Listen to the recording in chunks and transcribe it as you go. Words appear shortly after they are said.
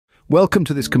Welcome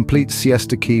to this complete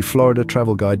Siesta Key, Florida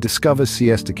travel guide. Discover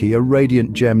Siesta Key, a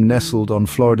radiant gem nestled on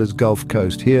Florida's Gulf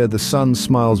Coast. Here, the sun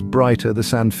smiles brighter, the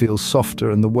sand feels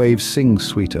softer, and the waves sing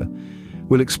sweeter.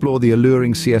 We'll explore the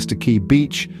alluring Siesta Key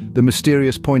beach, the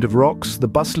mysterious point of rocks, the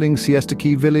bustling Siesta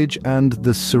Key village, and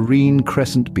the serene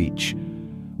Crescent Beach.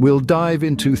 We'll dive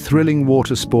into thrilling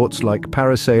water sports like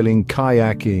parasailing,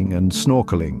 kayaking, and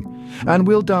snorkeling. And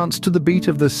we'll dance to the beat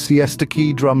of the Siesta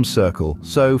Key drum circle,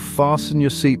 so fasten your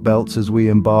seatbelts as we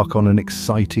embark on an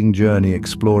exciting journey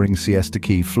exploring Siesta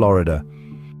Key, Florida.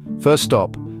 First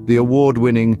stop, the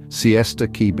award-winning Siesta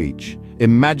Key Beach.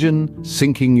 Imagine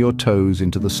sinking your toes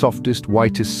into the softest,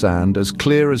 whitest sand, as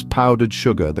clear as powdered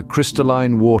sugar. The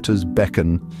crystalline waters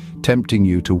beckon, tempting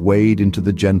you to wade into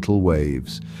the gentle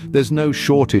waves. There's no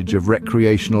shortage of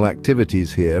recreational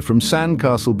activities here, from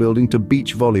sandcastle building to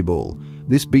beach volleyball.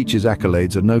 This beach's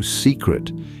accolades are no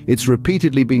secret. It's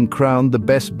repeatedly been crowned the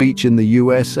best beach in the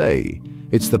USA.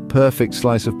 It's the perfect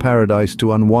slice of paradise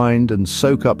to unwind and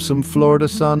soak up some Florida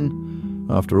sun.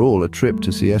 After all, a trip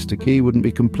to Siesta Key wouldn't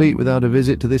be complete without a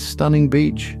visit to this stunning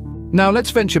beach. Now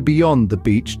let's venture beyond the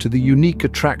beach to the unique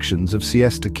attractions of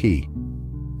Siesta Key.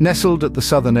 Nestled at the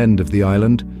southern end of the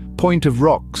island, Point of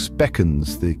Rocks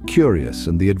beckons the curious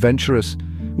and the adventurous.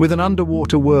 With an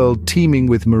underwater world teeming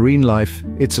with marine life,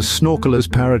 it's a snorkeler's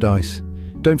paradise.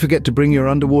 Don't forget to bring your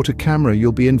underwater camera,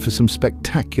 you'll be in for some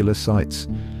spectacular sights.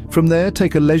 From there,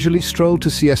 take a leisurely stroll to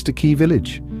Siesta Key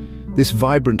Village. This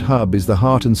vibrant hub is the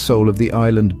heart and soul of the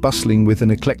island, bustling with an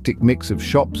eclectic mix of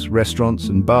shops, restaurants,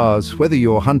 and bars. Whether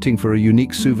you're hunting for a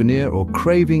unique souvenir or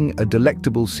craving a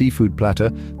delectable seafood platter,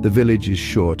 the village is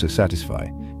sure to satisfy.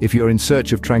 If you're in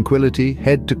search of tranquility,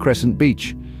 head to Crescent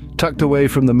Beach. Tucked away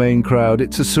from the main crowd,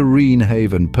 it's a serene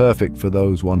haven, perfect for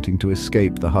those wanting to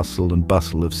escape the hustle and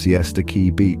bustle of Siesta Key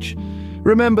Beach.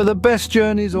 Remember, the best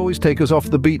journeys always take us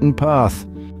off the beaten path.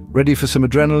 Ready for some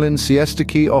adrenaline? Siesta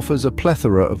Key offers a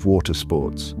plethora of water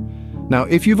sports. Now,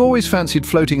 if you've always fancied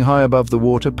floating high above the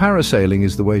water, parasailing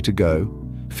is the way to go.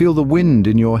 Feel the wind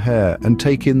in your hair and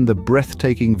take in the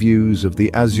breathtaking views of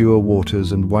the azure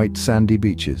waters and white sandy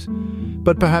beaches.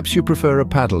 But perhaps you prefer a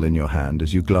paddle in your hand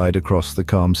as you glide across the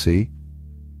calm sea.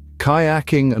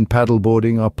 Kayaking and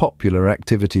paddleboarding are popular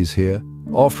activities here,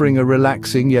 offering a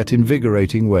relaxing yet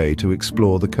invigorating way to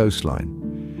explore the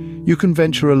coastline. You can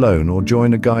venture alone or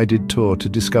join a guided tour to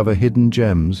discover hidden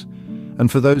gems.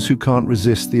 And for those who can't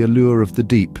resist the allure of the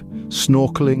deep,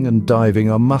 snorkeling and diving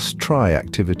are must-try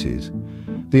activities.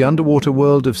 The underwater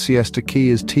world of Siesta Key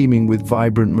is teeming with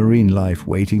vibrant marine life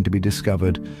waiting to be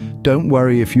discovered. Don't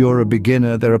worry if you're a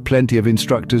beginner, there are plenty of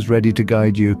instructors ready to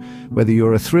guide you. Whether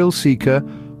you're a thrill seeker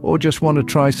or just want to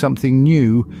try something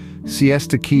new,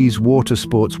 Siesta Key's water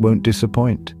sports won't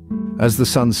disappoint. As the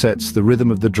sun sets, the rhythm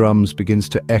of the drums begins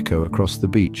to echo across the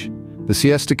beach. The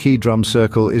Siesta Key drum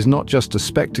circle is not just a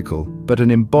spectacle, but an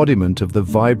embodiment of the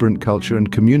vibrant culture and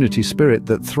community spirit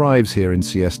that thrives here in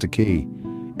Siesta Key.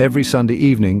 Every Sunday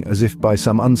evening, as if by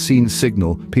some unseen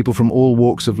signal, people from all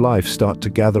walks of life start to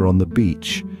gather on the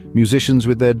beach. Musicians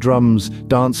with their drums,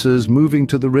 dancers moving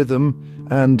to the rhythm,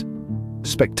 and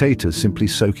spectators simply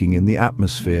soaking in the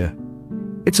atmosphere.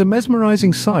 It's a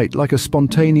mesmerizing sight, like a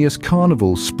spontaneous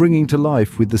carnival springing to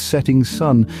life with the setting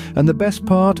sun. And the best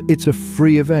part, it's a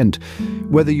free event.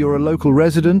 Whether you're a local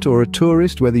resident or a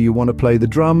tourist, whether you want to play the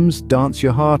drums, dance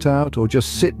your heart out, or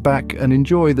just sit back and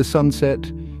enjoy the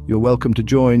sunset, you're welcome to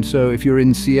join. So if you're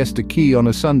in Siesta Key on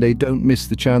a Sunday, don't miss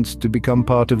the chance to become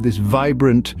part of this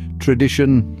vibrant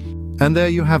tradition. And there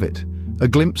you have it, a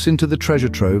glimpse into the treasure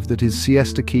trove that is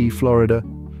Siesta Key, Florida.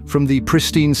 From the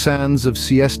pristine sands of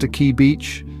Siesta Key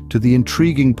Beach to the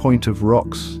intriguing Point of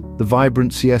Rocks, the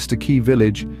vibrant Siesta Key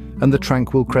Village, and the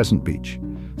tranquil Crescent Beach.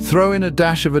 Throw in a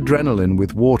dash of adrenaline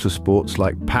with water sports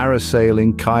like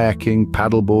parasailing, kayaking,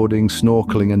 paddleboarding,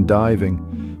 snorkeling, and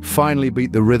diving. Finally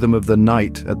beat the rhythm of the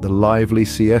night at the lively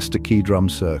Siesta Key drum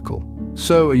circle.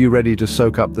 So, are you ready to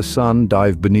soak up the sun,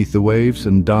 dive beneath the waves,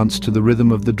 and dance to the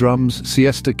rhythm of the drums?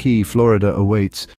 Siesta Key, Florida awaits.